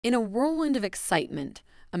In a whirlwind of excitement,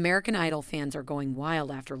 American Idol fans are going wild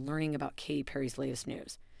after learning about Katy Perry's latest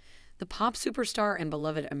news. The pop superstar and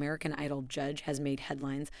beloved American Idol judge has made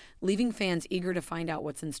headlines, leaving fans eager to find out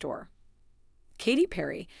what's in store. Katy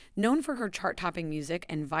Perry, known for her chart topping music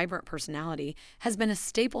and vibrant personality, has been a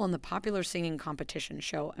staple in the popular singing competition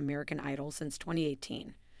show American Idol since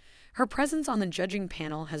 2018. Her presence on the judging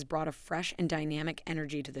panel has brought a fresh and dynamic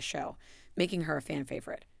energy to the show, making her a fan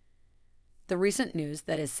favorite. The recent news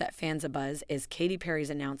that has set fans abuzz is Katy Perry's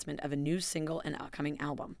announcement of a new single and upcoming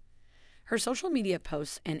album. Her social media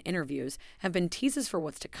posts and interviews have been teases for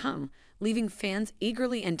what's to come, leaving fans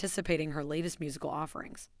eagerly anticipating her latest musical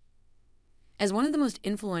offerings. As one of the most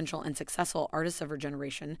influential and successful artists of her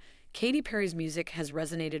generation, Katy Perry's music has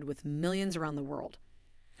resonated with millions around the world.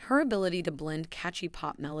 Her ability to blend catchy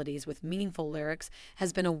pop melodies with meaningful lyrics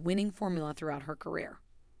has been a winning formula throughout her career.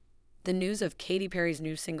 The news of Katy Perry's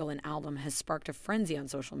new single and album has sparked a frenzy on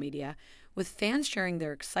social media, with fans sharing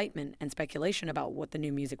their excitement and speculation about what the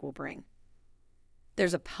new music will bring.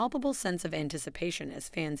 There's a palpable sense of anticipation as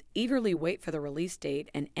fans eagerly wait for the release date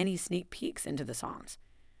and any sneak peeks into the songs.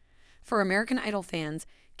 For American Idol fans,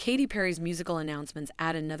 Katy Perry's musical announcements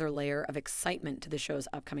add another layer of excitement to the show's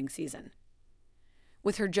upcoming season.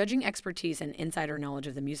 With her judging expertise and insider knowledge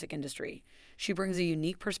of the music industry, she brings a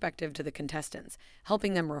unique perspective to the contestants,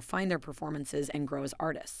 helping them refine their performances and grow as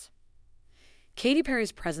artists. Katy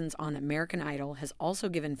Perry's presence on American Idol has also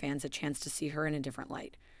given fans a chance to see her in a different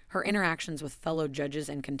light. Her interactions with fellow judges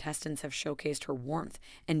and contestants have showcased her warmth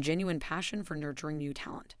and genuine passion for nurturing new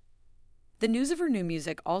talent. The news of her new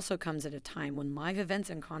music also comes at a time when live events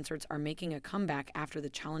and concerts are making a comeback after the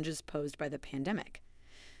challenges posed by the pandemic.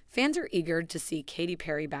 Fans are eager to see Katy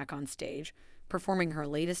Perry back on stage, performing her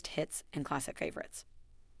latest hits and classic favorites.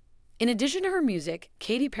 In addition to her music,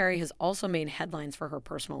 Katy Perry has also made headlines for her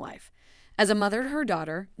personal life. As a mother to her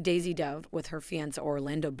daughter, Daisy Dove, with her fiancé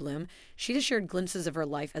Orlando Bloom, she has shared glimpses of her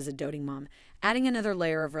life as a doting mom, adding another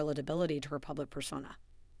layer of relatability to her public persona.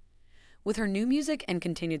 With her new music and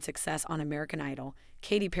continued success on American Idol,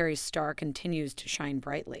 Katy Perry's star continues to shine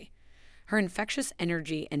brightly. Her infectious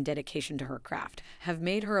energy and dedication to her craft have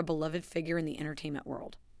made her a beloved figure in the entertainment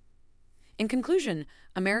world. In conclusion,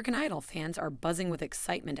 American Idol fans are buzzing with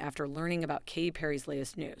excitement after learning about Katy Perry's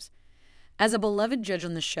latest news. As a beloved judge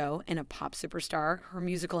on the show and a pop superstar, her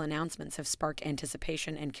musical announcements have sparked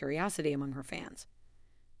anticipation and curiosity among her fans.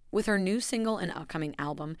 With her new single and upcoming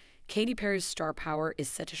album, Katy Perry's star power is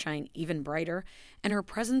set to shine even brighter, and her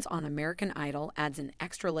presence on American Idol adds an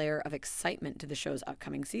extra layer of excitement to the show's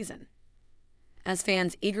upcoming season. As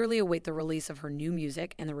fans eagerly await the release of her new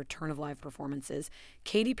music and the return of live performances,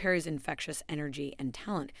 Katy Perry's infectious energy and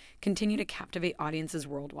talent continue to captivate audiences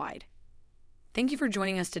worldwide. Thank you for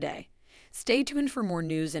joining us today. Stay tuned for more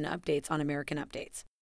news and updates on American Updates.